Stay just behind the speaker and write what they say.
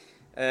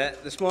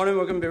This morning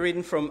we're going to be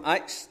reading from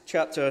Acts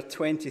chapter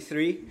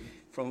 23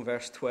 from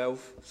verse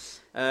 12.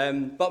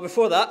 But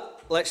before that,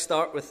 let's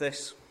start with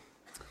this.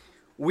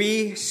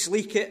 We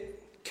sleek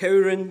it,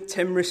 cowrin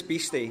timorous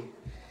beastie.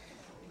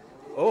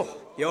 Oh,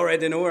 you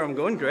already know where I'm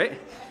going, great.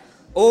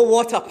 Oh,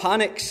 what a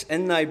panic's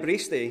in thy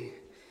breastie.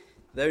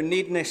 Thou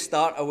needna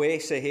start away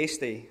sae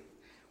hasty,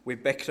 wi'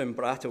 bickering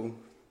brattle.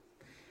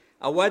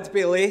 I would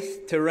be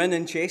laith to rin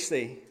and chase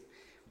thee,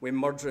 wi'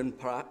 murdering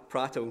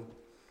prattle.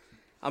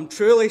 I'm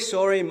truly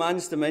sorry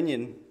man's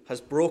dominion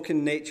has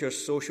broken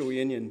nature's social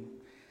union,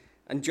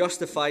 and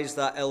justifies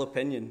that ill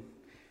opinion,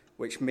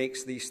 which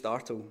makes thee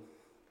startle.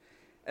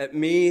 At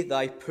me,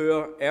 thy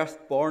poor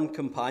earth-born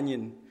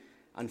companion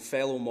and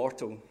fellow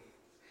mortal.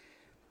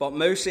 But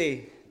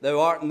Mousie,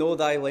 thou art no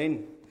thy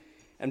lane,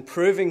 and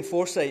proving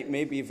foresight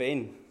may be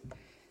vain.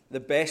 The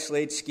best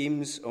laid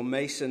schemes o'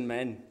 mice and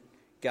men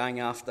gang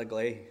after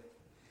gley,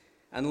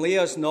 and lay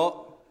us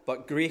not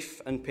but grief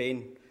and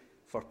pain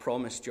for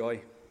promised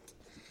joy.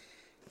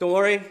 Don't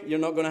worry, you're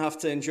not going to have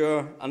to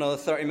endure another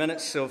 30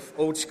 minutes of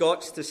old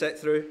Scots to sit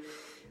through.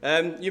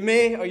 You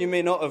may or you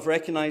may not have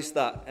recognised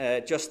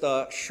that, just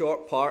a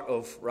short part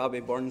of Rabbie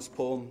Burns'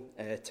 poem,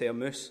 To a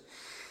Moose.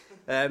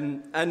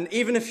 And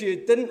even if you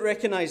didn't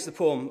recognise the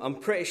poem, I'm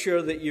pretty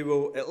sure that you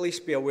will at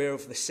least be aware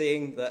of the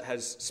saying that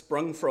has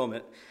sprung from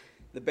it.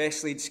 The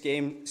best laid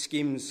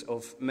schemes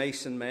of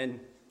mice and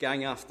men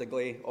gang after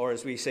gley, or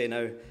as we say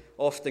now,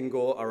 often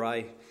go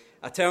awry.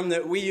 A term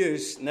that we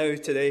use now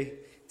today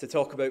to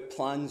talk about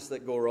plans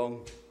that go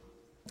wrong.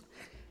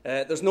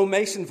 There's no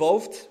mice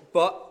involved,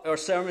 but our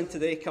sermon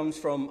today comes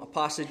from a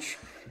passage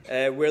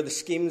where the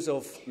schemes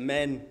of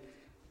men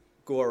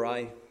go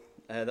awry.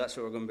 That's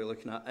what we're going to be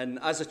looking at. And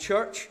as a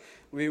church,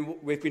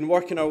 we've been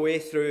working our way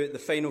through the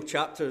final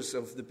chapters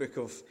of the book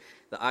of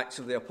the Acts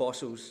of the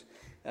Apostles.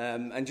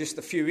 And just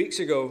a few weeks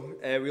ago,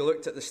 we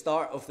looked at the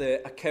start of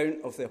the account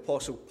of the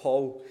Apostle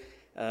Paul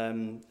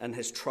and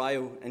his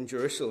trial in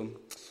Jerusalem.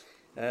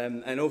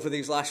 And over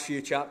these last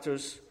few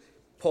chapters,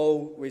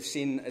 Paul, we've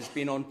seen, has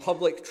been on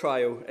public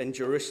trial in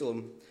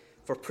Jerusalem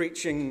for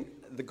preaching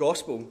the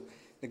gospel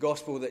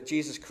that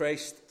Jesus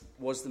Christ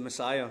was the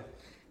Messiah,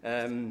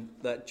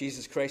 that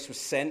Jesus Christ was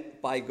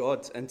sent by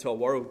God into a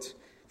world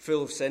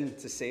full of sin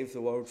to save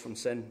the world from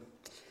sin.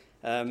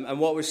 And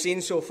what we've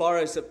seen so far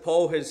is that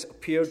Paul has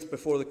appeared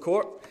before the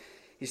court.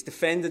 He's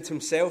defended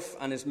himself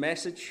and his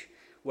message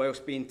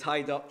whilst being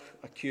tied up,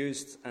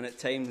 accused, and at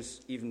times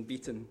even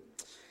beaten.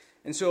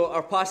 And so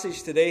our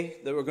passage today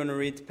that we're going to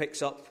read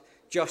picks up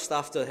just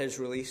after his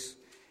release.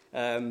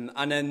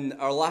 And in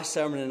our last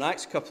sermon in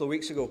Acts a couple of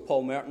weeks ago,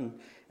 Paul Merton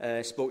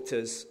spoke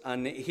to us,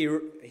 and he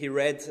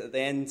read at the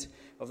end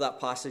of that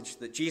passage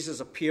that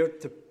Jesus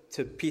appeared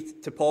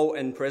to Paul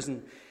in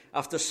prison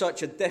after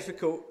such a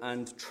difficult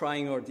and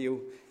trying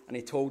ordeal, and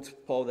he told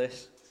Paul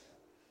this: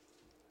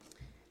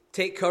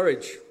 "Take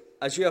courage,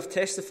 as you have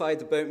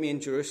testified about me in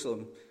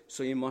Jerusalem,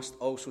 so you must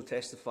also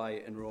testify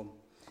in Rome."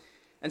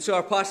 And so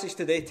our passage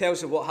today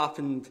tells of what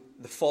happened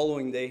the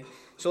following day.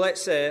 So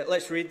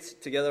let's read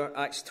together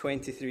Acts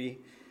 23,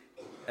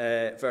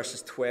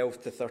 verses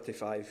 12 to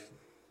 35.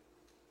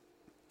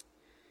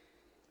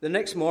 The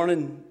next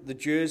morning, the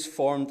Jews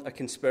formed a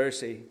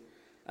conspiracy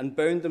and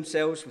bound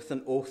themselves with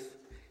an oath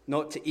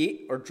not to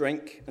eat or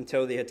drink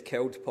until they had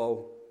killed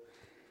Paul.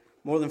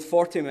 More than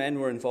 40 men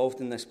were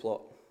involved in this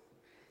plot.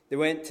 They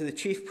went to the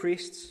chief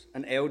priests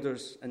and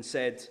elders and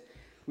said,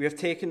 "We have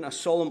taken a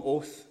solemn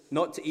oath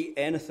not to eat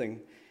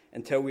anything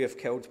until we have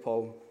killed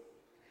Paul.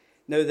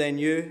 Now then,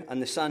 you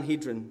and the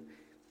Sanhedrin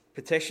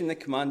petition the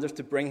commander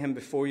to bring him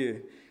before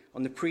you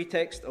on the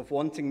pretext of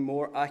wanting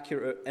more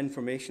accurate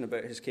information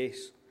about his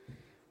case.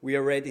 We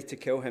are ready to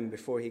kill him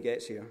before he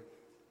gets here."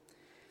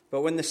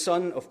 But when the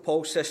son of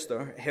Paul's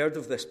sister heard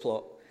of this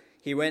plot,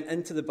 he went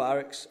into the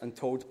barracks and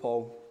told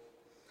Paul.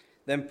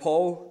 Then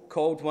Paul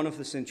called one of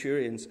the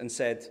centurions and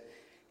said,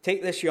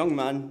 "Take this young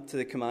man to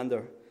the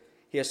commander.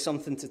 He has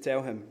something to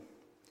tell him."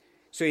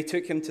 So he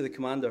took him to the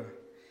commander.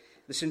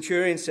 The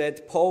centurion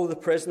said, "Paul, the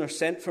prisoner,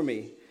 sent for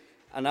me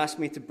and asked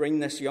me to bring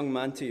this young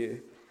man to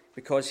you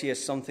because he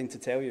has something to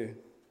tell you."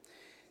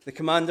 The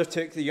commander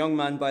took the young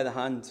man by the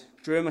hand,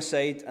 drew him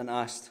aside and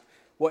asked,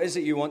 "What is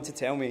it you want to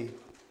tell me?"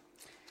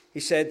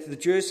 He said, "The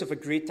Jews have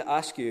agreed to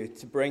ask you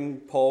to bring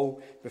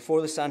Paul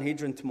before the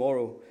Sanhedrin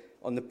tomorrow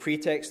on the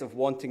pretext of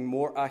wanting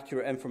more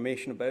accurate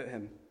information about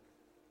him.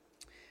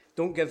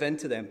 Don't give in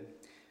to them,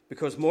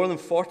 because more than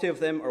 40 of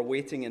them are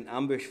waiting in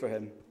ambush for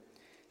him.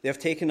 They have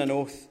taken an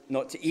oath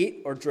not to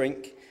eat or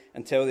drink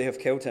until they have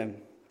killed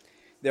him.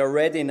 They are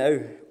ready now,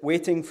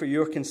 waiting for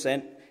your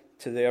consent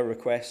to their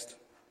request."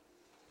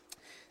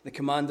 The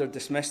commander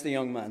dismissed the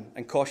young man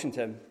and cautioned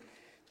him,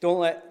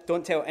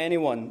 Don't tell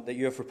anyone that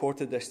you have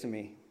reported this to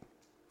me."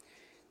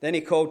 Then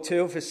he called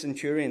 2 of his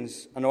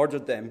centurions and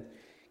ordered them,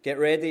 "Get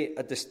ready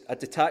a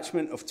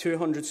detachment of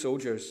 200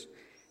 soldiers,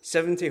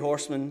 70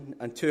 horsemen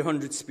and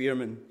 200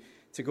 spearmen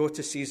to go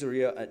to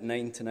Caesarea at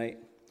 9 tonight.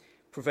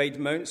 Provide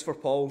mounts for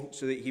Paul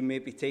so that he may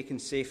be taken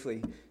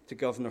safely to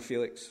Governor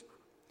Felix."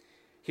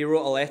 He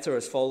wrote a letter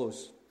as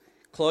follows: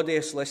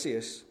 "Claudius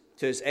Lysias,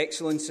 To His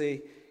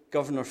Excellency,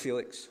 Governor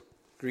Felix,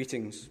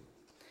 greetings.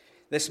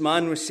 This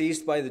man was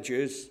seized by the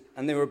Jews,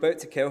 and they were about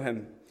to kill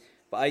him,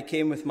 but I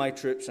came with my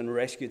troops and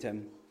rescued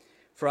him,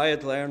 for I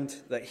had learned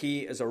that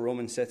he is a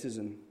Roman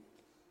citizen.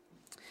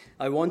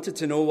 I wanted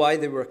to know why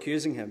they were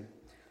accusing him,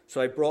 so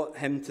I brought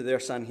him to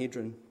their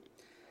Sanhedrin.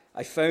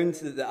 I found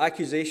that the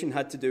accusation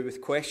had to do with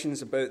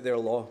questions about their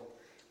law,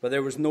 but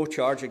there was no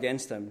charge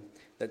against him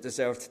that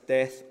deserved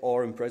death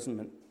or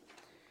imprisonment.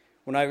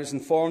 When I was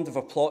informed of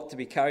a plot to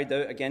be carried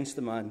out against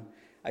the man,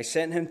 I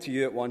sent him to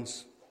you at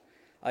once.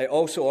 I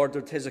also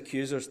ordered his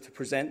accusers to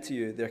present to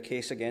you their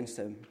case against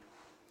him.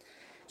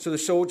 So the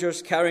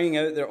soldiers, carrying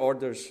out their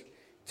orders,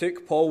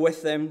 took Paul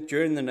with them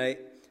during the night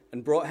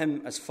and brought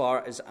him as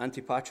far as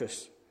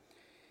Antipatris.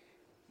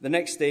 The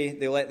next day,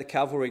 they let the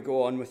cavalry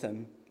go on with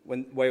him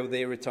while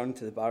they returned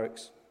to the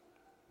barracks.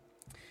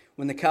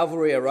 When the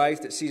cavalry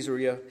arrived at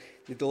Caesarea,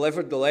 they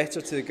delivered the letter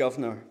to the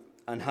governor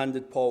and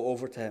handed Paul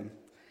over to him.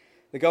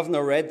 The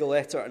governor read the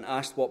letter and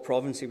asked what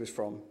province he was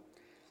from.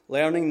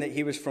 Learning that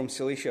he was from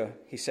Cilicia,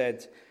 he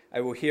said,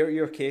 I will hear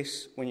your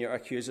case when your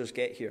accusers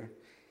get here.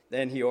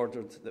 Then he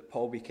ordered that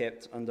Paul be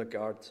kept under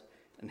guard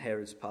in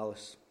Herod's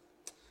palace.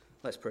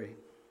 Let's pray.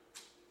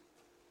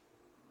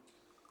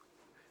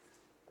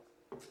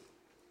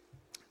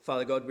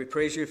 Father God, we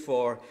praise you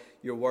for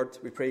your word.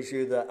 We praise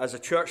you that as a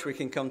church we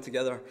can come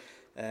together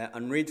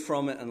and read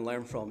from it and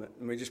learn from it.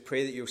 And we just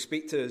pray that you'll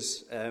speak to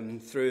us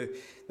through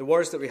the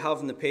words that we have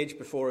on the page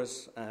before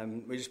us.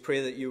 We just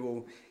pray that you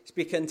will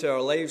speak into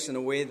our lives in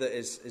a way that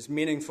is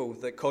meaningful,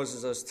 that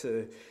causes us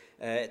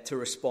to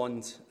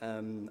respond.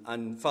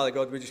 And Father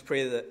God, we just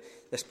pray that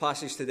this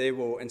passage today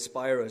will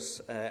inspire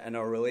us in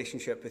our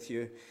relationship with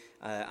you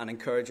and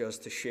encourage us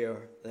to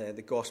share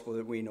the gospel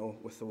that we know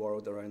with the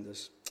world around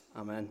us.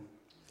 Amen.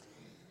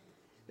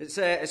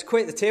 It's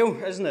quite the tale,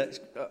 isn't it?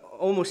 It's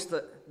almost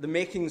the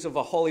makings of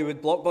a Hollywood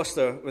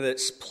blockbuster with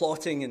its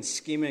plotting and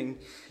scheming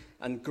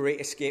and great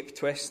escape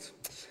twist.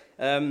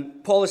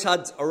 Paul has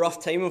had a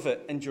rough time of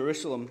it in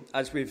Jerusalem,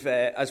 as we've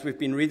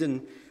been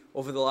reading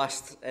over the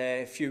last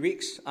few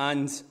weeks,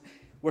 and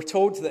we're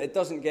told that it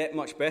doesn't get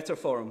much better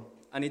for him,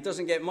 and he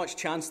doesn't get much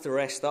chance to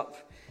rest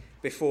up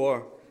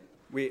before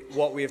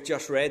what we have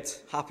just read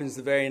happens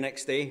the very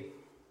next day.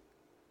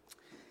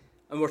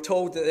 And we're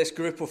told that this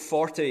group of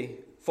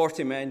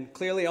 40 men,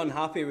 clearly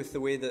unhappy with the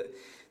way that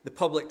the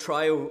public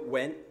trial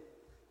went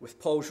with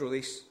Paul's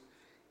release,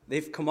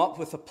 they've come up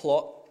with a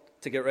plot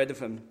to get rid of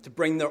him, to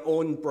bring their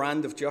own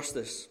brand of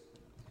justice.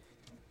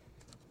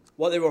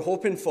 What they were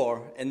hoping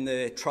for in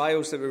the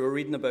trials that we were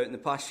reading about in the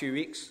past few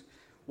weeks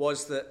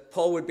was that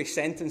Paul would be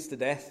sentenced to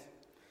death.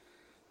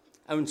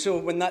 And so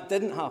when that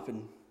didn't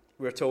happen,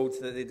 we're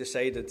told that they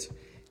decided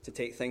to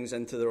take things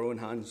into their own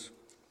hands.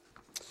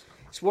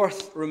 It's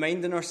worth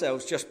reminding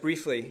ourselves just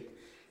briefly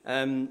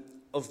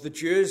of the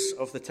Jews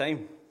of the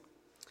time.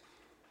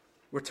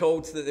 We're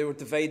told that they were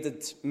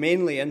divided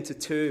mainly into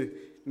two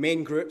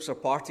main groups or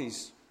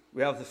parties.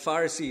 We have the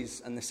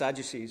Pharisees and the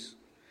Sadducees,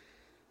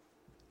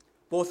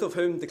 both of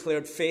whom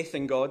declared faith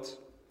in God,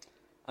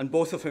 and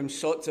both of whom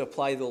sought to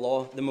apply the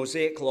law, the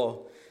Mosaic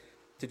law,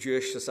 to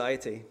Jewish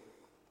society.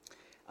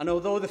 And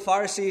although the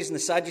Pharisees and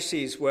the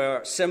Sadducees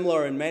were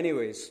similar in many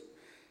ways,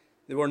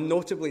 they were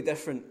notably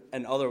different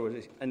in other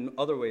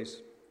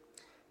ways.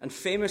 And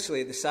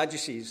famously, the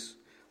Sadducees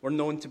were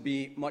known to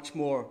be much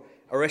more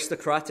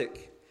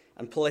aristocratic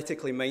and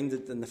politically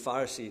minded than the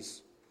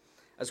Pharisees,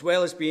 as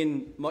well as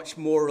being much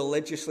more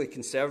religiously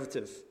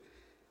conservative.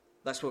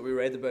 That's what we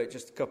read about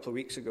just a couple of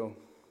weeks ago.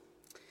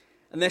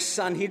 And this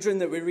Sanhedrin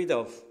that we read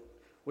of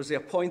was the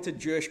appointed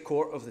Jewish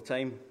court of the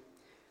time,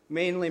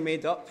 mainly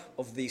made up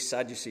of these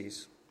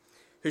Sadducees,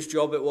 whose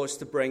job it was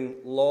to bring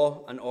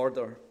law and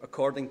order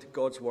according to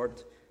God's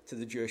word to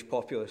the Jewish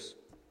populace.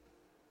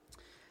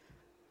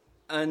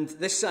 And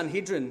this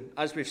Sanhedrin,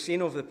 as we've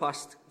seen over the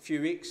past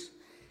few weeks,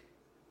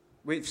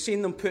 we've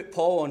seen them put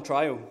Paul on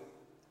trial,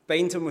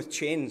 bind him with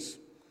chains,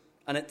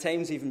 and at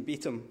times even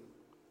beat him.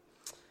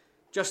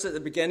 Just at the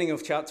beginning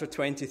of chapter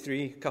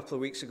 23, a couple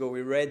of weeks ago,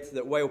 we read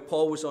that while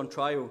Paul was on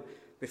trial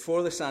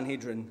before the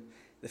Sanhedrin,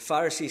 the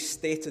Pharisees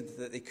stated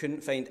that they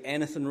couldn't find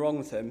anything wrong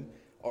with him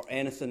or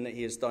anything that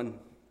he has done.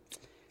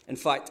 In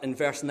fact, in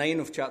verse 9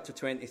 of chapter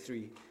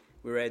 23,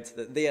 we read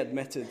that they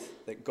admitted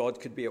that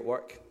God could be at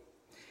work.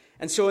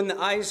 And so in the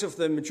eyes of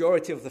the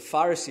majority of the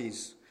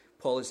Pharisees,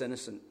 Paul is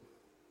innocent.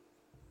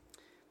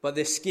 But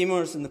the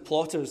schemers and the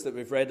plotters that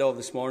we've read of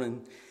this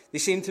morning, they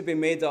seem to be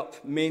made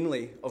up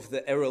mainly of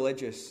the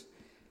irreligious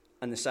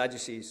and the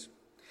Sadducees.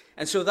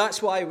 And so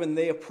that's why when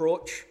they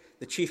approach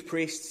the chief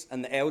priests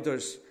and the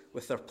elders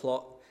with their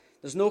plot,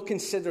 there's no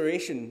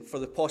consideration for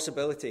the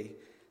possibility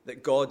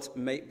that God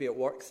might be at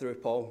work through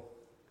Paul,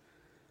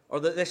 or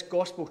that this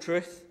gospel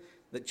truth,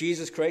 that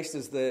Jesus Christ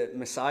is the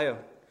Messiah,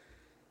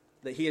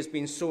 that he has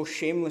been so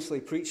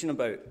shamelessly preaching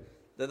about,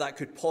 that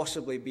could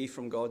possibly be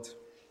from God.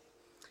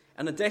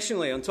 And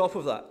additionally, on top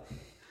of that,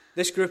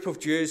 this group of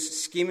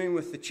Jews, scheming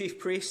with the chief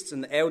priests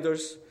and the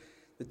elders,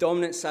 the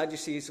dominant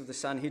Sadducees of the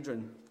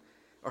Sanhedrin,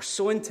 are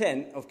so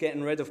intent of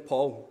getting rid of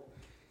Paul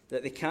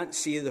that they can't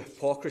see the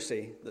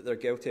hypocrisy that they're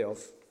guilty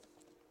of.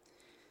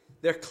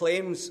 Their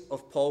claims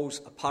of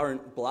Paul's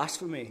apparent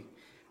blasphemy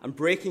and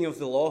breaking of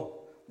the law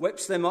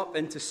whips them up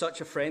into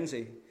such a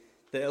frenzy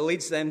that it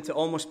leads them to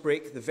almost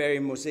break the very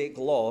Mosaic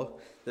law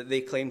that they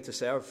claim to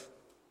serve.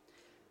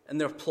 In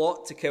their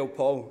plot to kill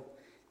Paul,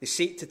 they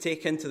seek to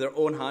take into their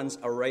own hands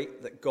a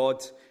right that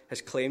God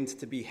has claimed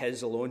to be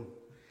his alone,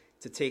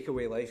 to take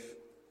away life.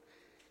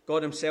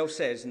 God himself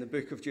says in the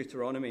book of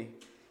Deuteronomy,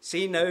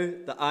 "See now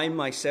that I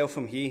myself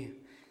am he.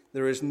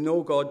 There is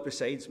no God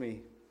besides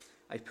me.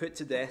 I put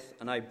to death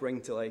and I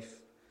bring to life.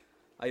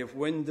 I have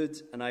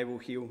wounded and I will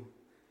heal,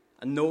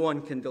 and no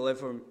one can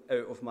deliver him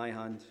out of my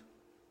hand."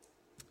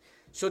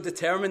 So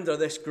determined are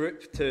this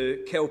group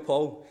to kill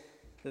Paul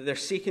that they're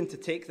seeking to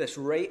take this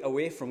right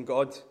away from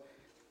God,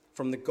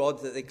 from the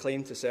God that they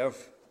claim to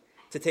serve,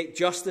 to take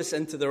justice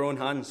into their own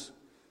hands.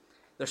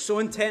 They're so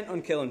intent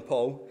on killing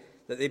Paul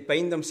that they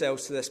bind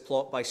themselves to this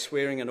plot by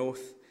swearing an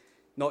oath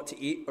not to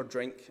eat or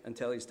drink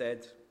until he's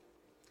dead.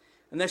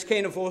 And this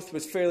kind of oath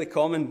was fairly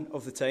common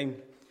of the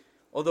time.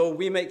 Although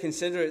we might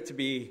consider it to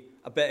be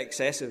a bit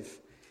excessive,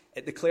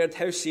 it declared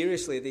how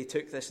seriously they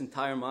took this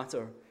entire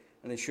matter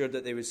and ensured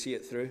that they would see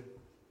it through.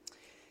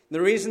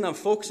 The reason I'm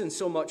focusing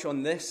so much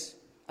on this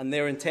and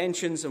their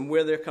intentions and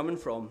where they're coming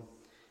from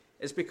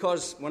is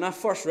because when I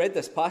first read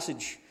this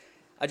passage,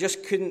 I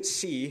just couldn't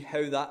see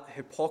how that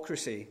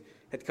hypocrisy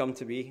had come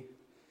to be.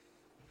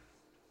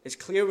 It's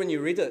clear when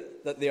you read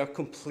it that they are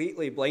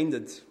completely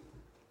blinded.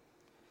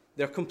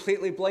 They're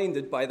completely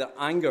blinded by their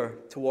anger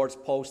towards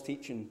Paul's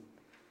teaching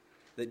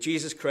that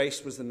Jesus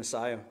Christ was the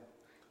Messiah,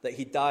 that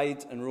he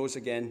died and rose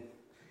again,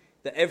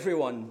 that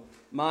everyone,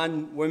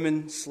 man,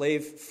 woman,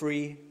 slave,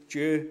 free,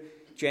 Jew,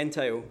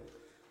 Gentile,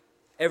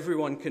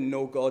 everyone can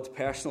know God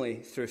personally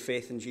through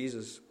faith in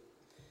Jesus.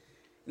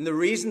 And the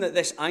reason that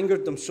this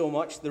angered them so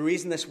much, the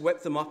reason this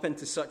whipped them up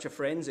into such a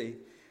frenzy,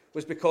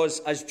 was because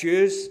as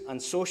Jews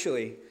and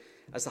socially,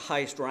 as the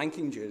highest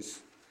ranking Jews,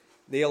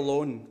 they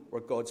alone were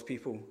God's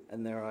people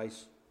in their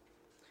eyes.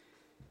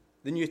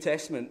 The New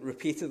Testament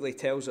repeatedly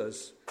tells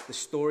us the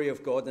story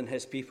of God and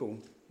his people,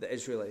 the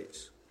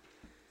Israelites.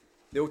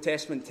 The Old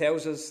Testament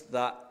tells us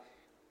that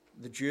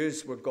the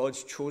Jews were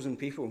God's chosen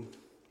people,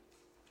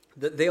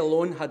 that they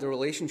alone had a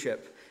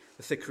relationship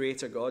with the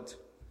Creator God.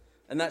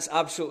 And that's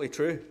absolutely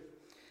true.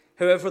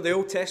 However, the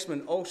Old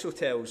Testament also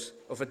tells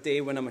of a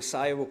day when a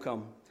Messiah will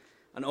come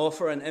and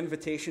offer an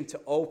invitation to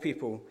all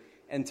people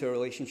into a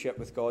relationship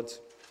with God.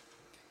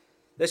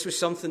 This was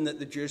something that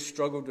the Jews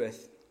struggled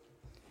with.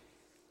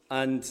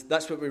 And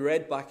that's what we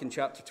read back in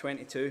chapter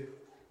 22.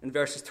 In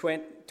verses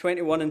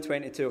 21 and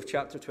 22 of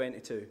chapter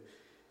 22,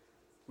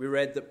 we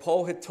read that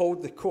Paul had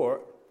told the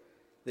court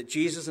that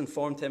Jesus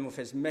informed him of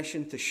his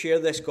mission to share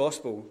this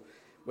gospel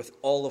with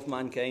all of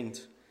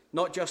mankind,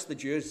 not just the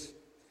Jews,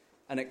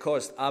 and it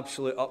caused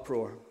absolute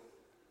uproar.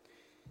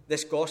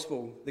 This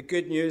gospel, the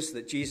good news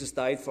that Jesus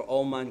died for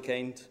all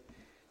mankind,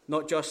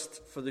 not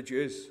just for the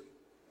Jews,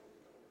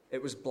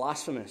 it was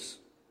blasphemous.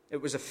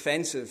 It was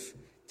offensive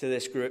to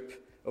this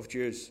group of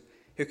Jews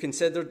who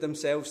considered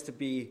themselves to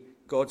be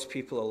God's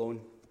people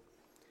alone.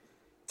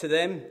 To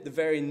them, the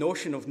very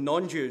notion of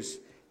non-Jews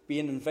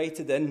being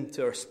invited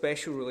into a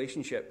special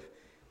relationship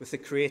with the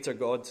Creator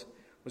God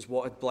was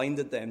what had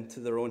blinded them to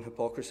their own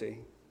hypocrisy.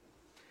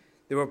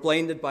 They were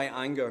blinded by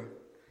anger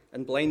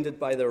and blinded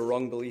by their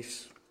wrong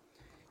beliefs,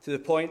 to the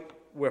point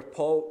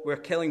where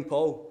killing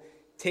Paul,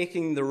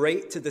 taking the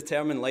right to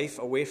determine life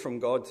away from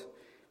God,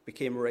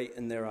 became right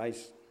in their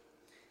eyes.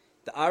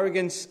 The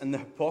arrogance and the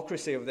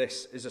hypocrisy of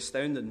this is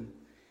astounding,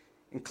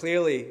 and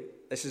clearly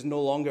this is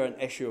no longer an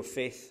issue of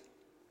faith.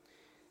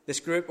 This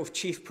group of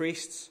chief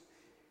priests,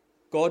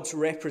 God's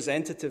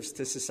representatives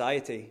to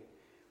society,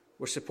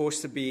 were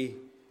supposed to be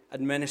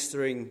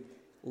administering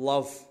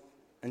love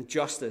and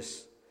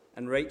justice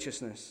and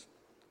righteousness.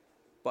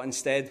 But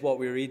instead, what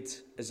we read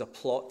is a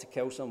plot to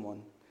kill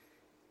someone.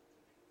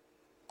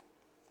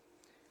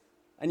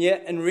 And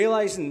yet, in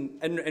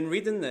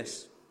reading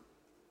this,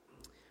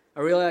 I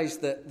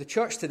realised that the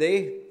church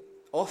today,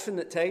 often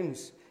at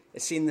times,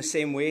 is seen the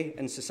same way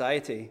in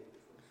society.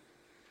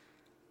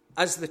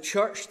 As the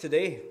church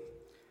today,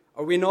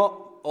 are we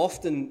not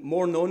often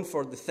more known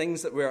for the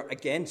things that we're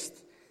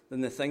against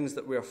than the things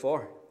that we're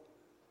for?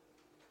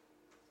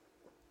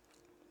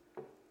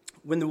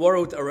 When the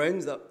world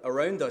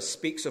around us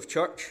speaks of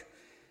church,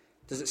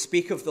 does it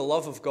speak of the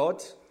love of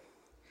God?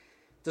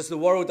 Does the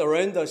world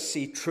around us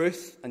see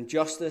truth and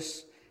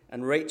justice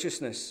and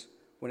righteousness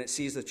when it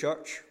sees the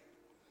church?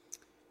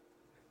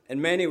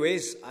 In many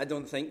ways, I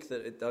don't think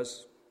that it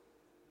does.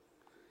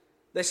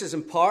 This is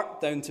in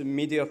part down to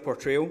media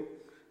portrayal,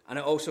 and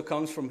it also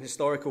comes from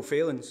historical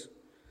failings.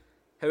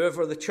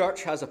 However, the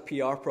church has a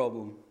PR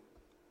problem.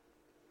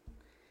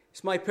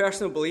 It's my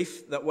personal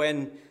belief that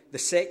when the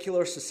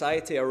secular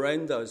society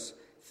around us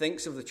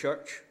thinks of the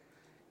church,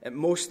 it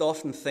most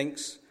often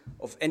thinks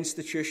of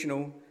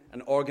institutional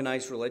and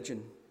organized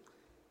religion,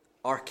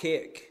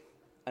 archaic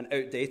and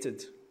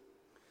outdated.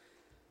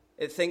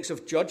 It thinks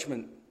of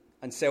judgment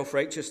and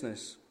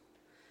self-righteousness.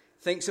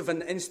 thinks of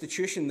an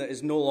institution that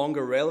is no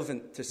longer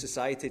relevant to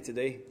society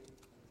today.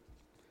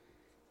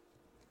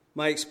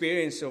 My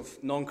experience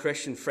of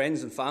non-Christian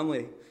friends and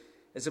family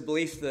is a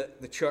belief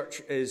that the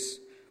church is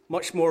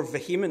much more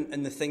vehement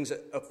in the things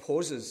it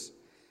opposes,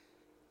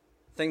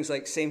 things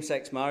like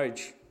same-sex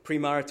marriage,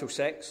 premarital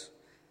sex,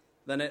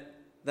 than it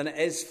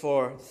is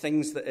for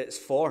things that it's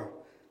for,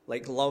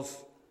 like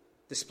love,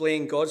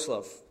 displaying God's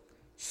love,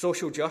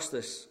 social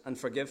justice, and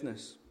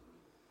forgiveness.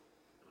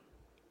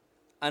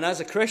 And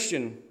as a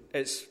Christian,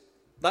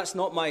 that's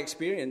not my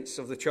experience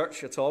of the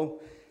church at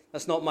all.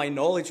 That's not my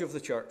knowledge of the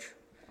church.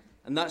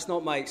 And that's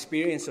not my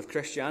experience of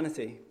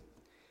Christianity.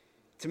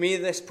 To me,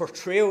 this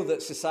portrayal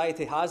that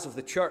society has of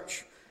the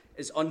church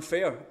is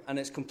unfair and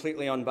it's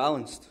completely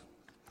unbalanced.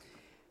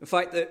 In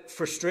fact, it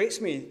frustrates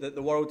me that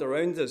the world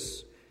around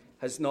us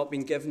has not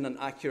been given an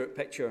accurate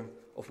picture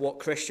of what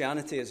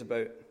Christianity is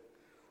about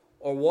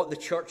or what the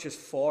church is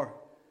for,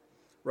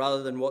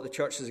 rather than what the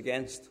church is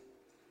against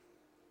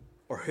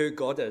or who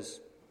God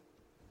is.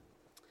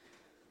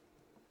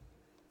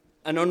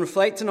 And on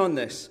reflecting on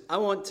this, I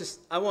want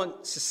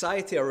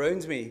society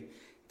around me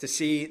to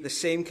see the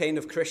same kind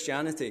of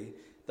Christianity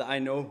that I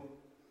know,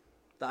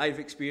 that I've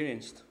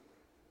experienced.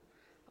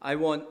 I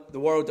want the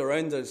world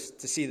around us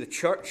to see the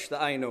church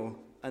that I know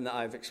and that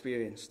I've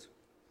experienced.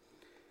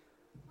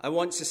 I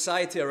want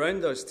society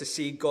around us to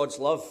see God's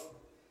love,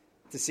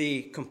 to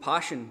see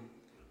compassion,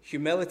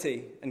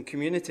 humility, and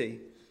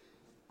community.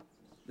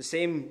 The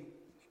same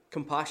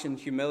compassion,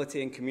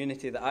 humility, and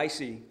community that I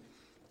see.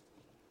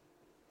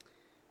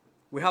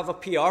 We have a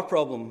PR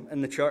problem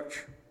in the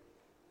church.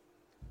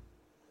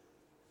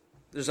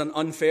 There's an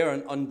unfair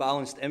and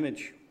unbalanced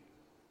image.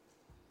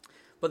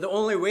 But the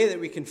only way that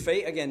we can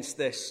fight against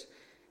this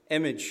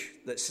image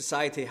that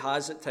society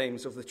has at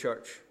times of the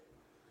church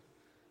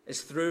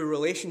is through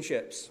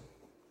relationships,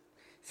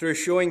 through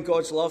showing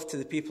God's love to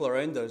the people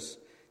around us,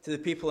 to the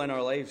people in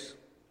our lives,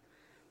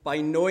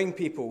 by knowing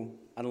people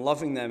and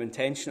loving them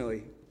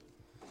intentionally.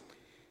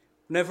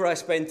 Whenever I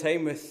spend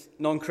time with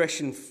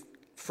non-Christian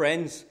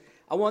friends,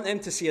 I want them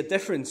to see a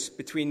difference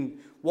between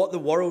what the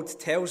world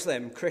tells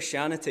them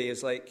Christianity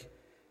is like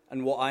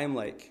and what I am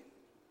like.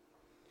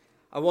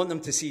 I want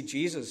them to see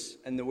Jesus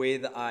in the way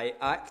that I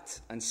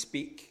act and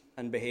speak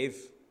and behave.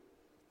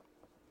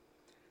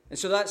 And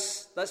so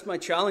that's my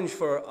challenge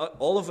for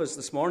all of us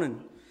this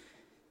morning.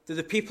 Do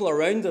the people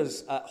around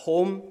us at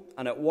home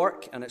and at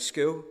work and at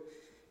school,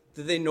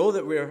 do they know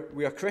that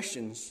we are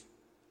Christians?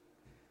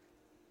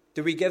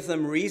 Do we give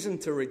them reason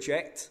to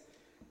reject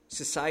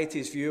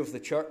society's view of the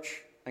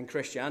church and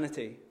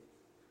Christianity?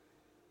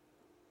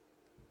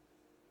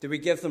 Do we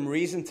give them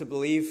reason to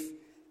believe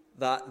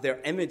that their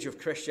image of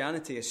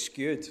Christianity is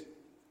skewed?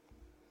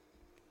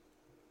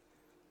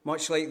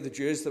 Much like the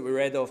Jews that we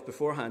read of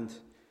beforehand,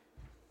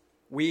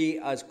 we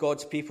as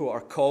God's people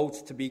are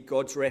called to be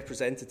God's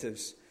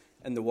representatives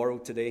in the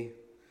world today,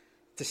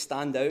 to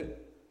stand out,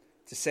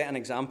 to set an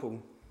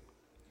example.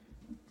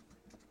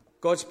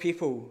 God's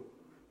people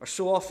are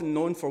so often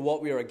known for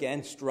what we are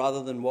against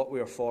rather than what we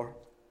are for.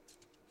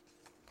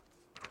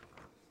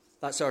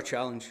 That's our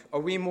challenge. Are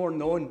we more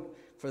known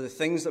for the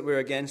things that we're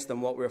against than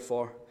what we're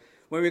for?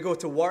 When we go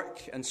to work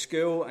and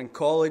school and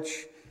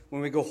college,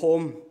 when we go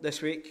home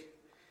this week,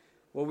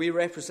 will we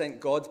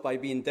represent God by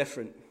being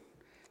different,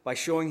 by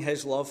showing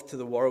his love to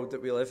the world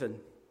that we live in?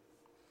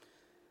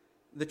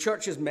 The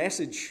church's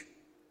message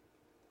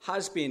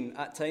has been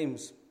at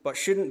times, but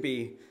shouldn't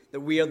be, that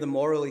we are the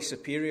morally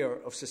superior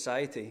of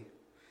society.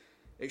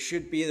 It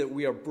should be that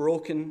we are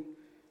broken,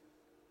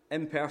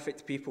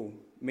 imperfect people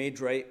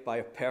made right by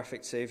a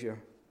perfect Saviour.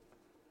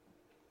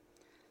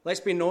 Let's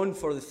be known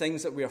for the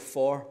things that we are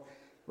for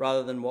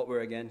rather than what we're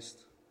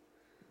against.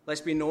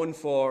 Let's be known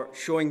for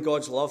showing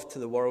God's love to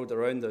the world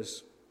around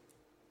us.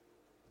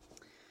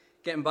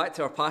 Getting back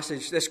to our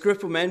passage, this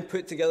group of men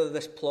put together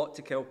this plot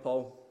to kill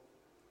Paul,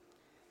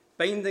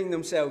 binding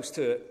themselves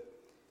to it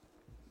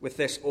with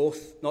this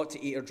oath not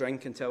to eat or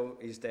drink until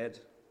he's dead.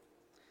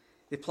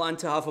 They plan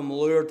to have him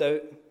lured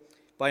out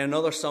by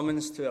another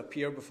summons to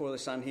appear before the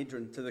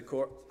Sanhedrin, to the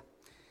court.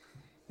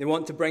 They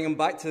want to bring him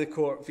back to the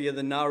court via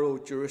the narrow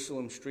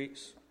Jerusalem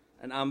streets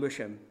and ambush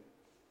him.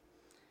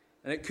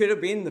 And it could have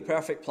been the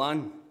perfect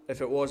plan if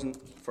it wasn't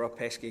for a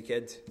pesky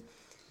kid.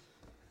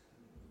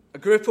 A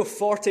group of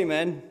 40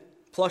 men,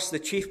 plus the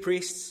chief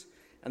priests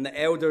and the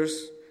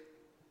elders,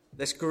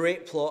 this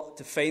great plot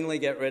to finally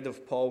get rid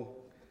of Paul,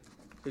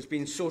 who's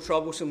been so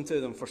troublesome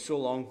to them for so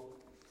long,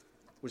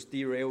 was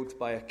derailed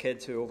by a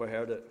kid who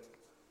overheard it.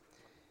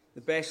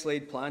 The best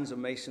laid plans of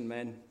mice and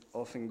men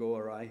often go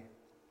awry.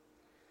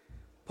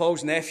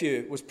 Paul's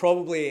nephew was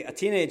probably a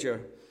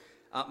teenager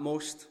at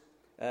most,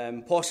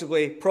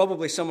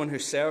 probably someone who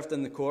served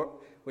in the court,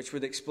 which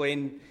would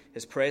explain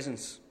his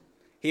presence.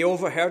 He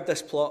overheard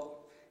this plot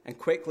and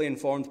quickly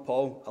informed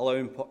Paul,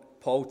 allowing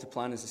Paul to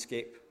plan his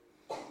escape.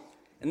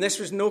 And this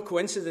was no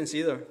coincidence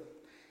either.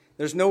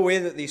 There's no way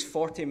that these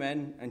 40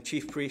 men and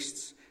chief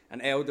priests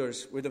and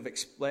elders would have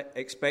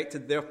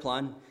expected their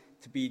plan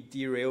to be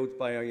derailed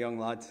by a young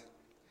lad.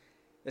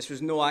 This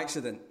was no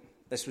accident.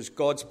 This was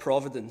God's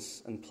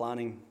providence and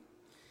planning.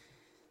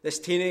 This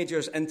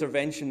teenager's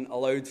intervention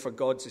allowed for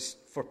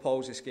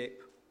Paul's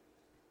escape.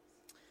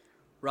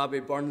 Rabbi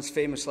Burns'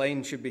 famous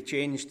line should be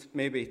changed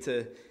maybe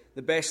to,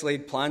 "The best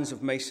laid plans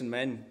of mice and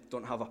men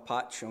don't have a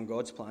patch on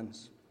God's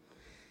plans.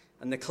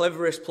 And the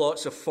cleverest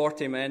plots of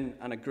 40 men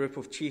and a group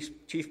of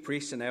chief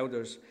priests and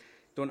elders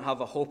don't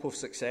have a hope of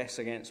success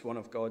against one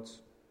of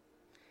God's."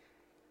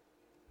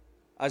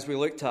 As we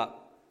looked at,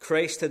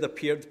 Christ had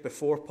appeared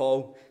before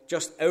Paul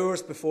just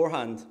hours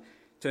beforehand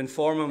to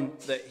inform him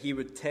that he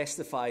would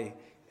testify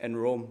in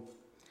Rome.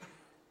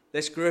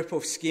 This group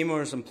of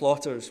schemers and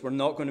plotters were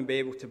not going to be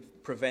able to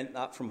prevent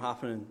that from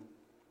happening.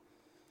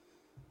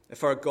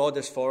 If our God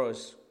is for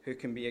us, who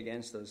can be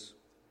against us?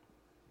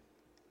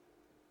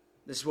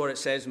 This is what it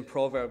says in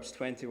Proverbs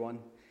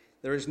 21.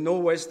 There is no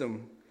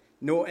wisdom,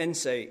 no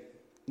insight,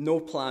 no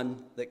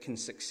plan that can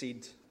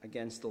succeed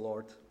against the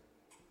Lord.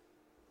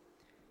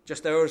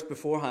 Just hours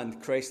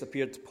beforehand, Christ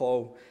appeared to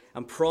Paul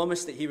and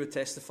promised that he would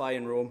testify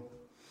in Rome.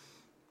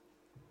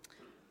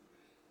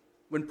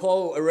 When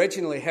Paul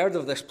originally heard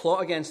of this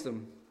plot against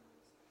him,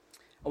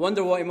 I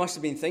wonder what he must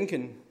have been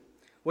thinking.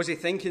 Was he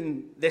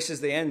thinking, this is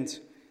the end?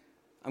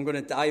 I'm going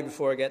to die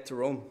before I get to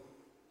Rome.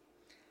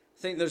 I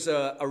think there's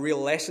a real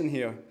lesson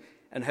here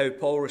in how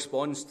Paul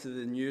responds to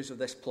the news of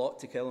this plot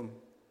to kill him.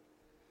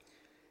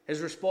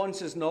 His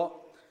response is not,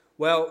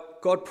 well,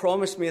 God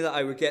promised me that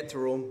I would get to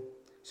Rome,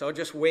 so I'll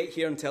just wait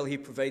here until he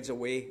provides a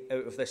way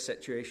out of this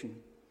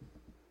situation.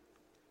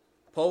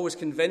 Paul was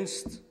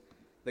convinced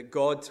that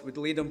God would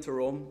lead him to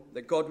Rome,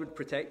 that God would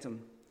protect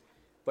him.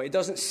 But he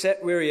doesn't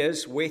sit where he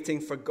is waiting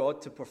for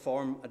God to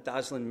perform a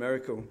dazzling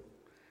miracle.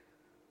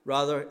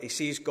 Rather, he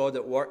sees God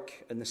at work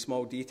in the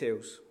small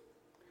details.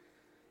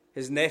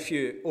 His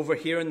nephew,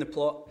 overhearing the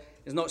plot,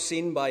 is not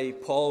seen by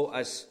Paul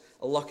as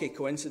a lucky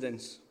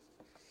coincidence.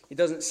 He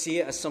doesn't see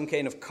it as some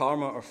kind of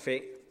karma or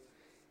fate.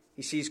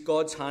 He sees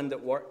God's hand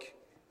at work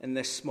in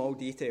this small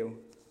detail,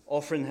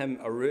 offering him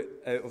a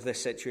route out of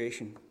this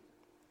situation.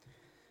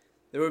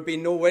 There would be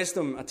no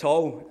wisdom at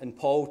all in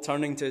Paul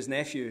turning to his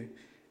nephew,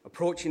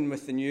 approaching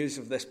with the news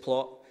of this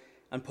plot,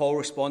 and Paul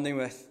responding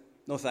with,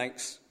 "No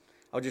thanks,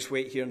 I'll just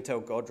wait here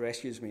until God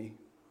rescues me."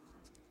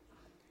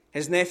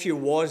 His nephew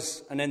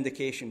was an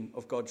indication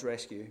of God's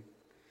rescue.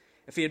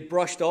 If he had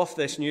brushed off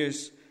this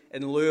news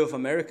in lieu of a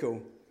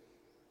miracle,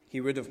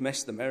 he would have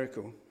missed the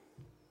miracle.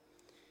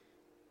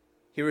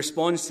 He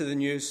responds to the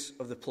news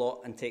of the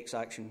plot and takes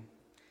action.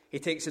 He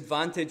takes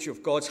advantage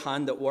of God's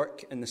hand at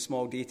work in the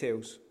small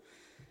details.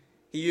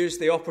 He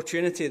used the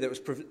opportunity that was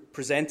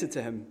presented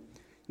to him,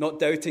 not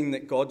doubting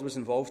that God was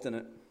involved in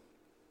it.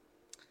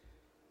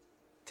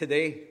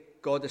 Today,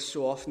 God is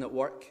so often at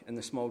work in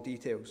the small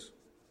details.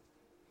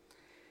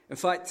 In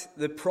fact,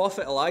 the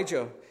prophet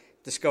Elijah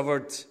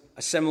discovered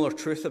a similar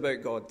truth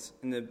about God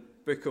in the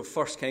book of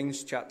 1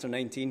 Kings, chapter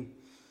 19.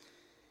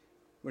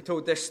 We're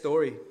told this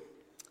story.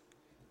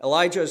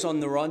 Elijah is on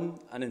the run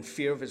and in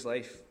fear of his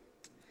life.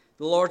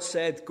 The Lord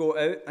said, "Go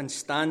out and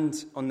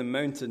stand on the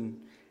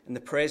mountain in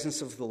the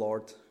presence of the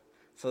Lord,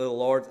 for the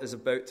Lord is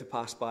about to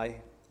pass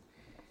by."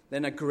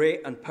 Then a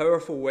great and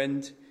powerful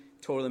wind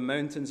tore the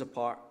mountains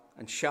apart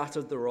and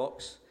shattered the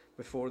rocks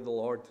before the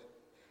Lord.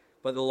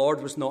 But the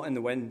Lord was not in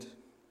the wind.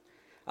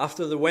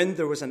 After the wind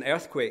there was an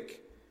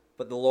earthquake,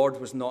 but the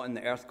Lord was not in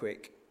the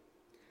earthquake.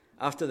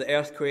 After the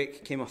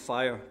earthquake came a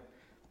fire,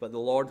 but the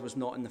Lord was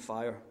not in the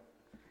fire.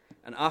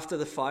 And after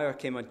the fire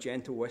came a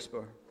gentle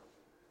whisper.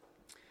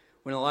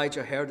 When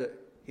Elijah heard it,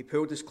 he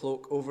pulled his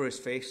cloak over his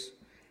face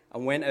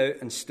and went out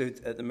and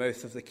stood at the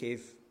mouth of the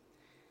cave.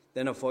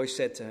 Then a voice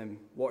said to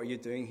him, "What are you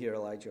doing here,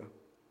 Elijah?"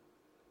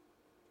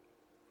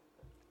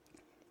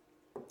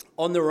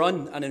 On the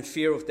run and in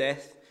fear of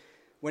death,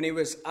 when he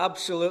was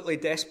absolutely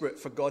desperate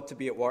for God to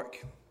be at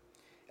work,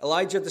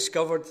 Elijah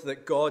discovered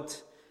that God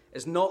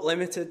is not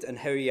limited in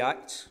how he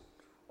acts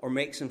or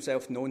makes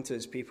himself known to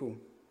his people.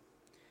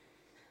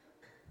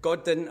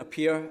 God didn't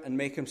appear and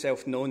make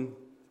himself known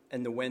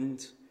in the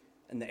wind,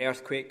 in the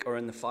earthquake, or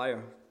in the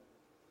fire.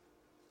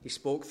 He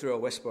spoke through a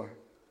whisper.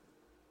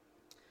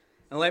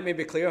 And let me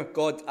be clear,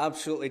 God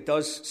absolutely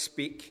does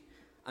speak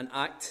and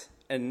act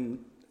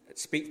and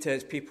speak to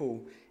his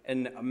people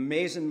in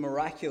amazing,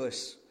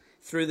 miraculous,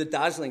 through the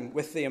dazzling,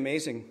 with the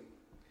amazing.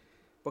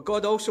 But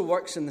God also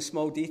works in the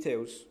small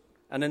details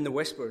and in the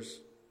whispers.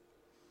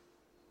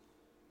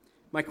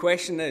 My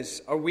question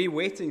is, are we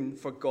waiting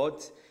for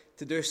God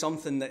to do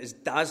something that is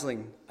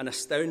dazzling and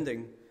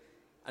astounding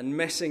and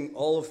missing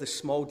all of the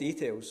small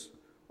details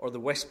or the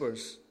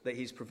whispers that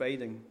he's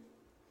providing?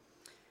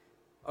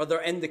 Are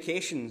there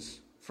indications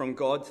from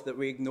God that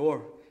we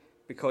ignore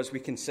because we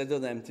consider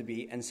them to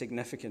be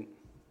insignificant?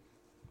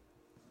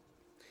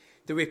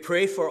 Do we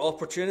pray for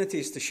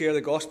opportunities to share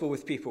the gospel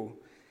with people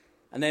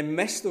and then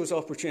miss those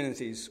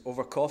opportunities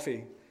over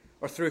coffee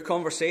or through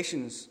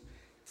conversations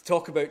to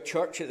talk about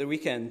church at the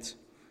weekend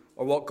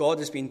or what God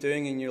has been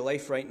doing in your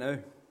life right now?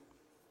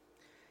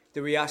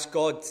 Do we ask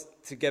God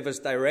to give us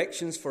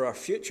directions for our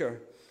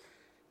future,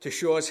 to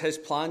show us his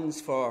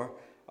plans for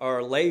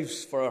our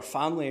lives, for our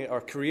family,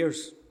 our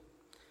careers?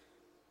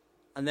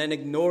 and then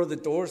ignore the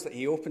doors that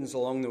he opens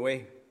along the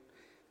way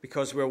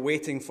because we're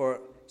waiting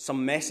for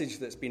some message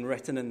that's been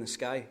written in the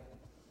sky?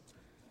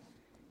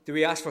 Do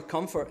we ask for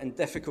comfort in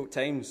difficult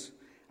times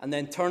and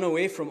then turn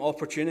away from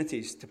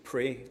opportunities to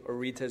pray or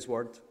read his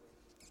word?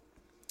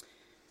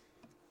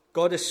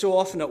 God is so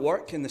often at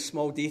work in the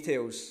small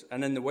details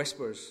and in the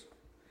whispers,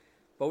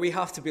 but we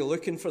have to be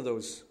looking for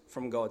those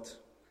from God,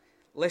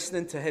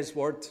 listening to his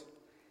word,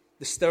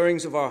 the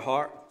stirrings of our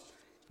heart,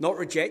 not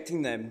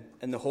rejecting them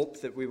in the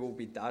hope that we will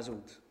be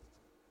dazzled.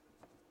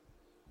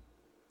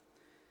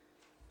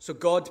 So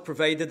God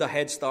provided a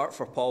head start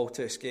for Paul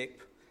to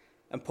escape,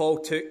 and Paul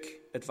took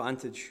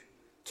advantage,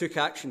 took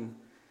action,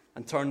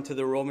 and turned to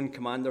the Roman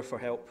commander for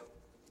help.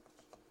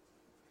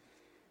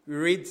 We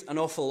read an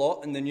awful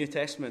lot in the New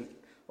Testament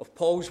of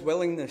Paul's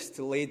willingness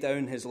to lay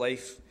down his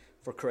life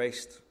for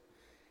Christ,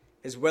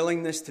 his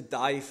willingness to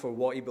die for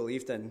what he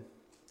believed in.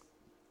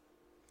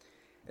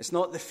 It's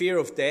not the fear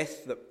of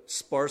death that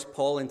spurs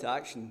Paul into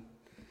action.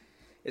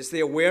 It's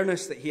the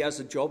awareness that he has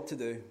a job to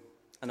do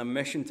and a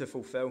mission to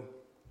fulfill.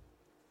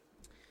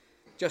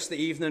 Just the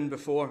evening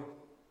before,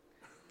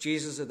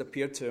 Jesus had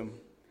appeared to him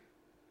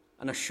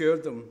and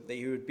assured him that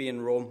he would be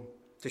in Rome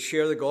to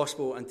share the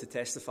gospel and to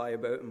testify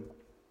about him.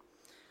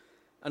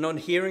 And on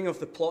hearing of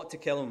the plot to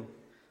kill him,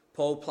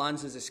 Paul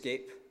plans his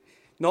escape,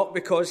 not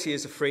because he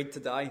is afraid to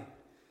die,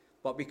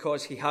 but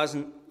because he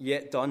hasn't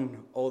yet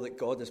done all that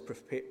God is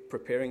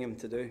preparing him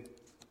to do.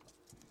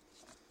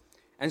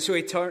 And so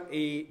he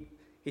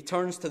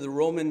turns to the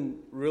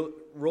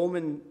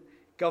Roman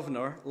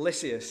governor,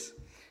 Lysias,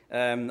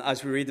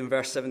 as we read in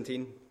verse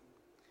 17.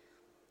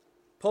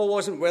 Paul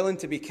wasn't willing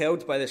to be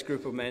killed by this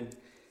group of men.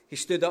 He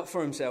stood up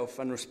for himself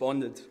and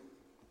responded.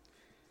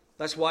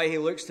 That's why he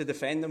looks to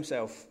defend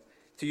himself,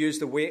 to use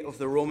the weight of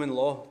the Roman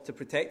law to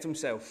protect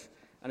himself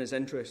and his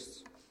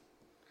interests.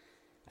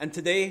 And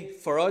today,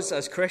 for us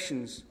as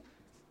Christians,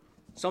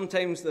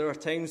 sometimes there are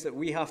times that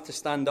we have to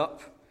stand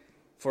up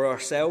for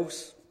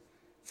ourselves,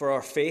 for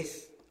our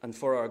faith, and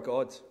for our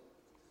God.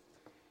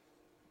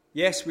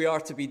 Yes, we are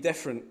to be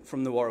different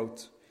from the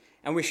world,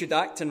 and we should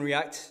act and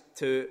react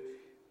to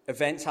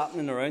events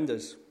happening around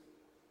us.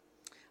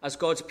 As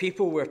God's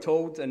people, we're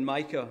told in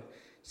Micah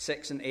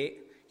 6 and 8,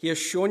 He has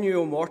shown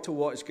you, O mortal,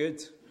 what is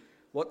good.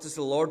 What does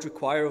the Lord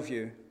require of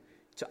you?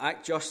 To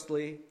act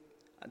justly,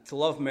 and to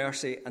love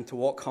mercy, and to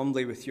walk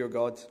humbly with your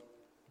God.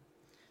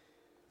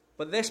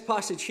 But this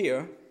passage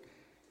here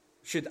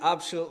should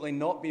absolutely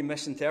not be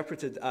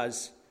misinterpreted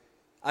as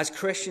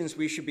Christians,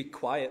 we should be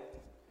quiet.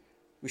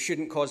 We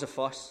shouldn't cause a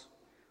fuss.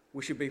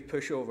 We should be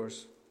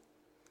pushovers.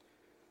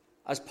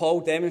 As Paul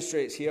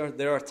demonstrates here,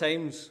 there are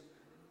times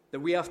that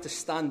we have to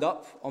stand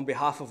up on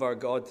behalf of our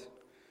God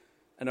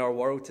in our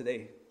world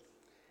today.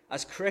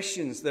 As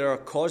Christians, there are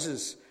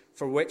causes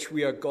for which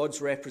we are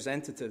God's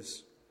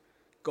representatives,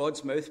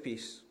 God's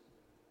mouthpiece.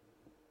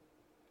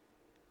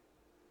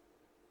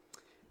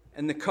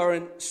 In the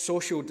current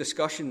social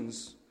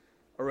discussions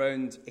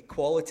around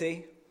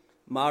equality,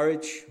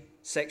 marriage,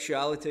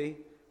 sexuality,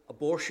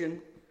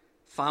 abortion,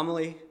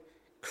 family,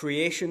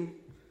 creation,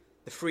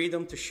 the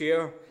freedom to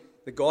share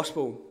the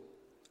gospel,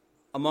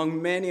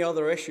 among many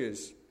other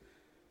issues,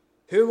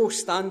 who will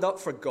stand up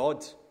for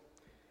God,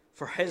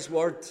 for His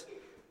word,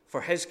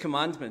 for His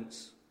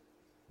commandments,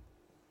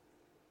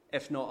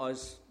 if not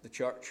us, the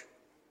church?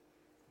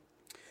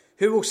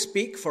 Who will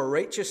speak for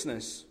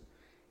righteousness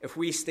if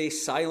we stay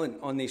silent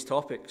on these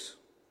topics?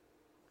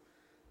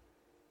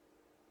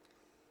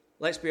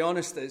 Let's be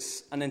honest,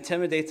 it's an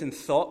intimidating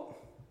thought,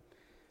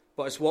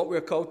 but it's what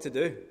we're called to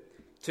do,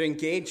 to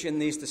engage in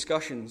these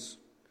discussions,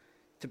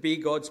 to be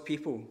God's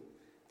people,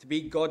 to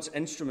be God's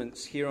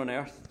instruments here on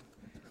earth,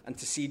 and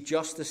to see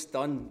justice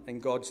done in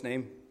God's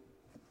name.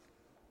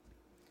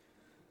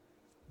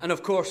 And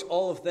of course,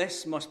 all of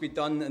this must be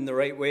done in the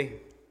right way.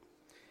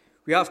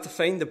 We have to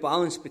find the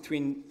balance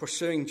between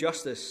pursuing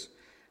justice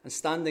and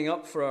standing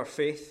up for our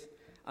faith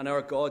and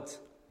our God.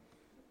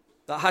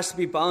 That has to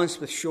be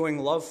balanced with showing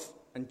love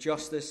and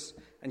justice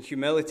and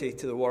humility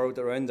to the world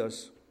around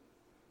us,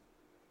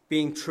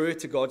 being true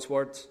to God's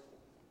word.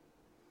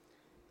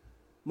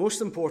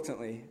 Most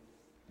importantly,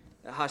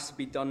 it has to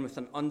be done with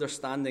an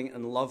understanding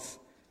and love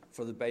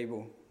for the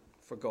Bible,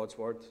 for God's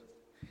word.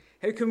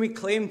 How can we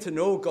claim to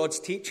know God's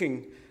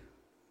teaching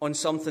on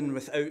something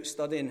without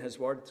studying His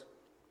word?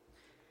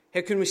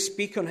 How can we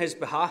speak on His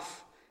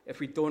behalf if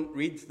we don't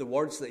read the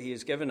words that He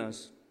has given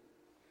us?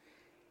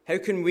 How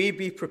can we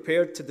be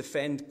prepared to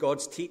defend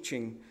God's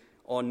teaching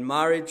on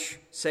marriage,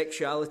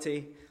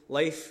 sexuality,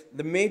 life,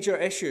 the major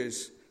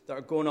issues that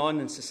are going on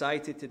in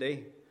society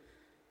today?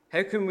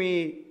 How can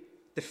we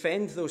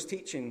defend those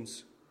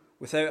teachings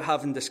without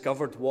having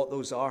discovered what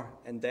those are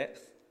in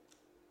depth?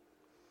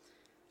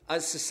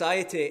 As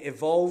society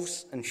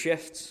evolves and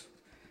shifts,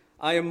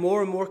 I am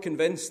more and more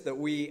convinced that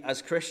we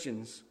as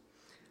Christians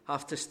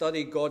have to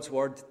study God's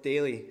word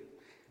daily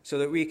so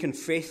that we can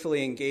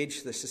faithfully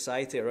engage the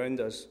society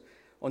around us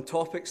on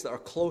topics that are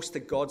close to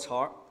God's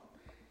heart.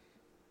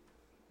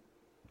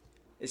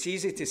 It's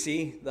easy to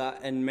see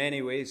that in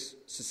many ways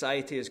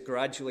society is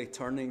gradually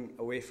turning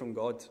away from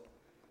God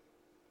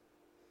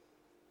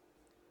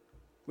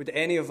would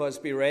any of us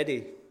be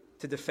ready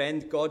to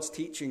defend God's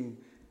teaching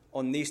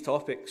on these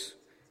topics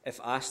if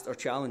asked or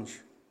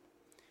challenged?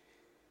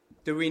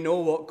 Do we know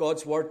what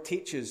God's word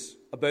teaches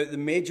about the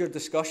major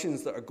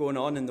discussions that are going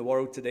on in the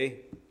world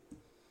today?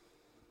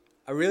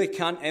 I really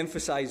can't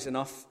emphasize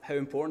enough how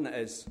important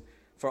it is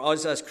for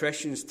us as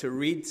Christians to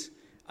read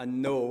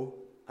and know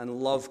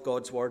and love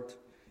God's word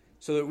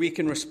so that we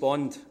can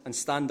respond and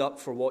stand up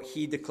for what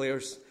he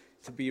declares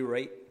to be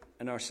right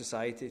in our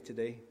society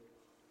today.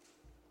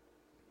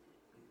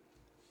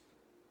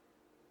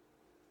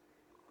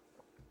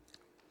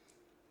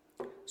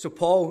 So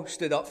Paul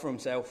stood up for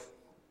himself.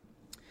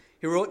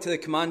 He wrote to the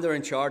commander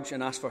in charge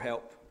and asked for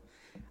help.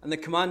 And the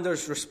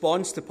commander's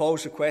response to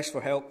Paul's request for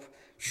help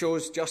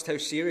shows just how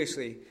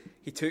seriously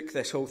he took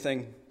this whole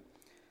thing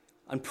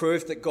and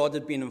proved that God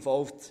had been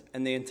involved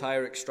in the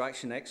entire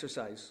extraction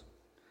exercise.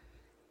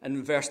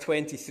 In verse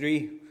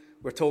 23,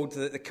 we're told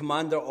that the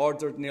commander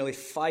ordered nearly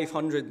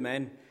 500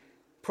 men,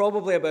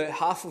 probably about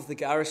half of the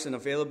garrison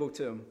available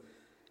to him,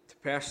 to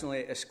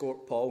personally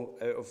escort Paul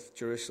out of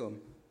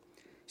Jerusalem,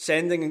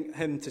 sending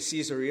him to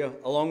Caesarea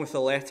along with a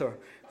letter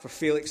for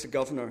Felix the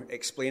governor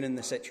explaining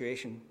the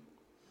situation.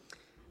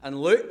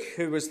 And Luke,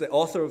 who was the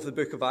author of the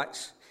book of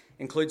Acts,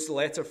 includes the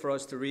letter for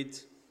us to read.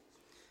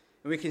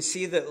 And we can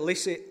see that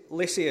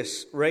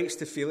Lysias writes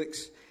to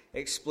Felix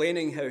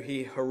explaining how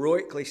he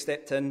heroically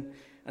stepped in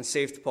and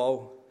saved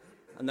Paul,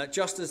 and that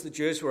just as the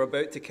Jews were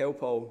about to kill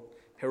Paul,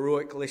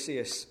 heroic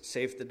Lysias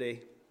saved the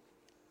day.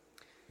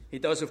 He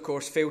does, of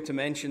course, fail to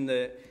mention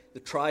the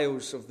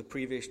trials of the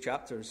previous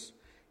chapters,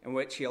 in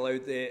which he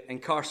allowed the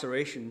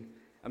incarceration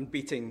and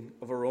beating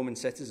of a Roman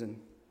citizen.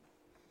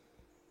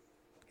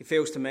 He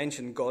fails to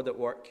mention God at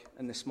work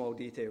in the small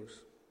details.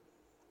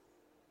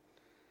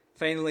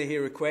 Finally, he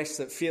requests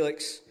that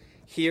Felix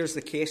hears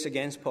the case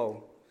against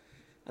Paul.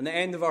 And the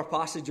end of our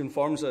passage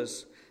informs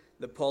us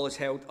that Paul is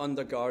held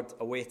under guard,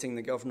 awaiting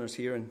the governor's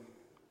hearing.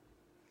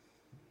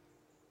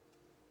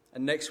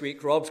 And next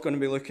week, Rob's going to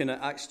be looking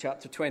at Acts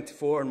chapter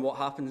 24 and what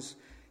happens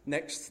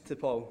next to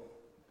Paul.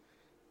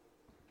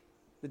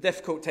 The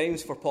difficult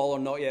times for Paul are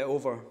not yet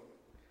over.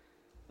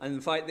 And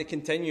in fact, they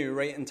continue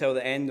right until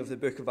the end of the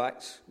book of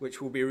Acts, which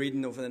we'll be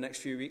reading over the next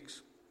few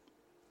weeks.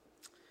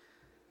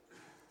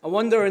 I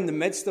wonder, in the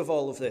midst of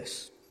all of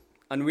this,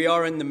 and we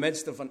are in the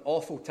midst of an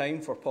awful time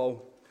for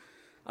Paul,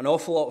 an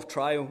awful lot of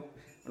trial,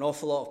 an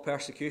awful lot of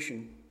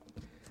persecution,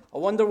 I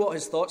wonder what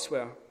his thoughts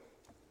were.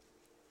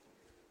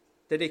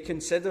 Did he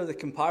consider the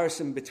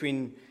comparison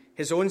between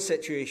his own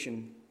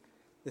situation,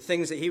 the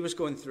things that he was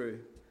going through,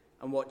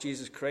 and what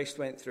Jesus Christ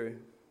went through?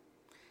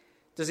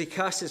 Does he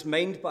cast his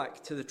mind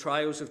back to the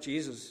trials of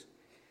Jesus,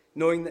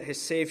 knowing that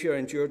his Saviour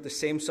endured the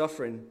same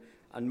suffering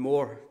and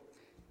more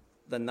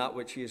than that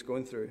which he is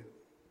going through?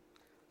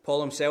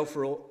 Paul himself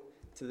wrote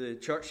to the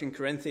church in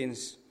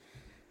Corinthians,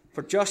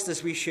 "For just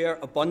as we share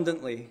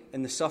abundantly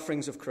in the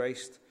sufferings of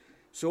Christ,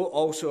 so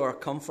also our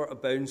comfort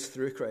abounds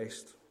through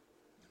Christ."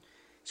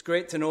 It's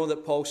great to know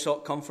that Paul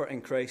sought comfort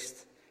in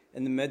Christ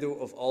in the middle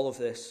of all of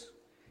this,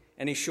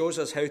 and he shows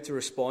us how to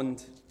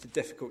respond to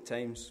difficult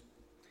times.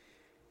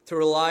 To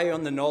rely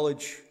on the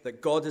knowledge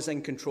that God is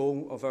in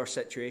control of our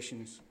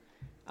situations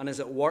and is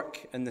at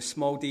work in the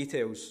small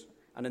details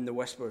and in the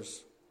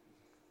whispers.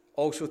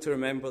 Also to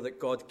remember that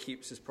God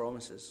keeps his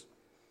promises.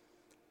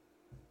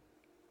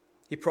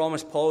 He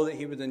promised Paul that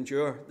he would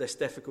endure this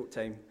difficult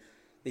time,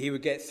 that he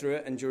would get through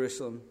it in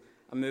Jerusalem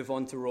and move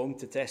on to Rome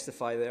to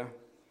testify there.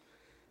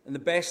 And the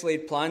best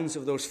laid plans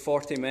of those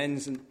 40 men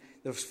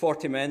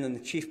and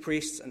the chief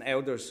priests and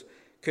elders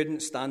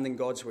couldn't stand in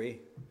God's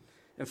way.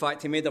 In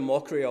fact, he made a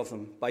mockery of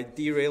them by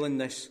derailing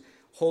this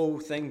whole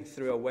thing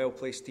through a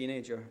well-placed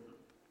teenager.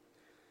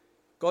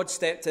 God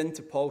stepped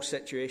into Paul's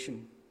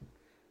situation,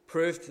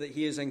 proved that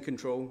he is in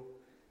control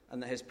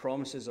and that his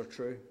promises are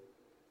true.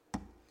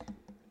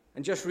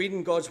 And just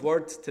reading God's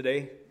word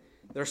today,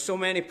 there are so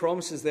many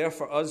promises there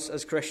for us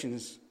as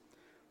Christians.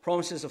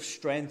 Promises of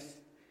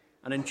strength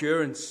and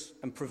endurance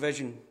and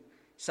provision,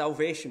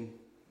 salvation,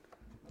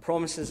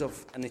 promises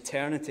of an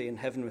eternity in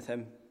heaven with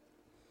him.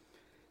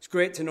 It's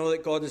great to know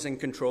that God is in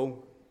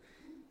control,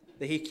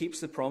 that he keeps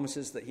the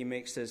promises that he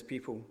makes to his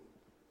people.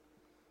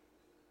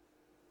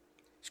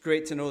 It's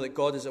great to know that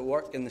God is at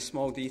work in the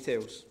small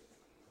details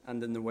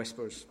and in the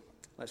whispers.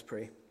 Let's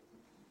pray.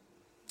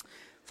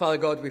 Father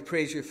God, we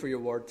praise you for your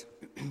word.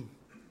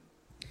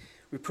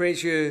 We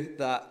praise you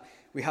that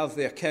we have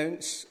the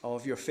accounts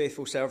of your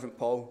faithful servant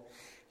Paul.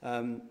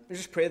 We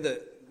just pray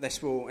that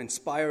this will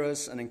inspire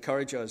us and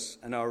encourage us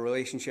in our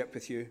relationship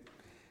with you.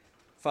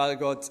 Father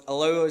God,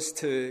 allow us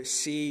to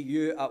see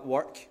you at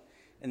work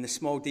in the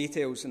small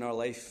details in our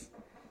life,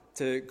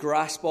 to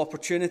grasp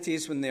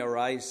opportunities when they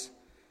arise,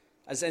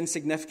 as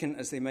insignificant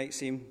as they might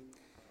seem,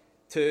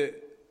 to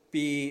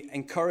be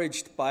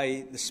encouraged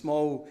by the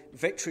small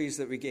victories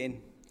that we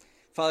gain.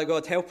 Father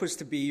God, help us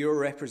to be your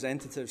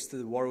representatives to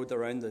the world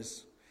around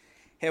us.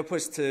 Help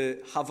us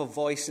to have a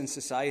voice in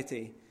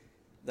society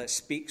that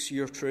speaks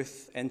your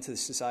truth into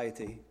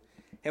society.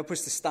 Help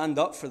us to stand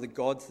up for the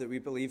God that we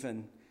believe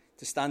in,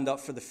 to stand up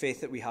for the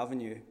faith that we have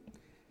in you.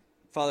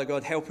 Father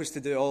God, help us to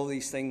do all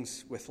these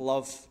things with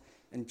love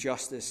and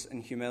justice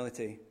and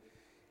humility.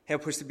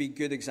 Help us to be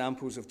good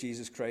examples of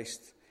Jesus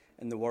Christ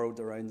in the world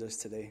around us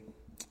today.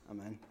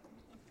 Amen.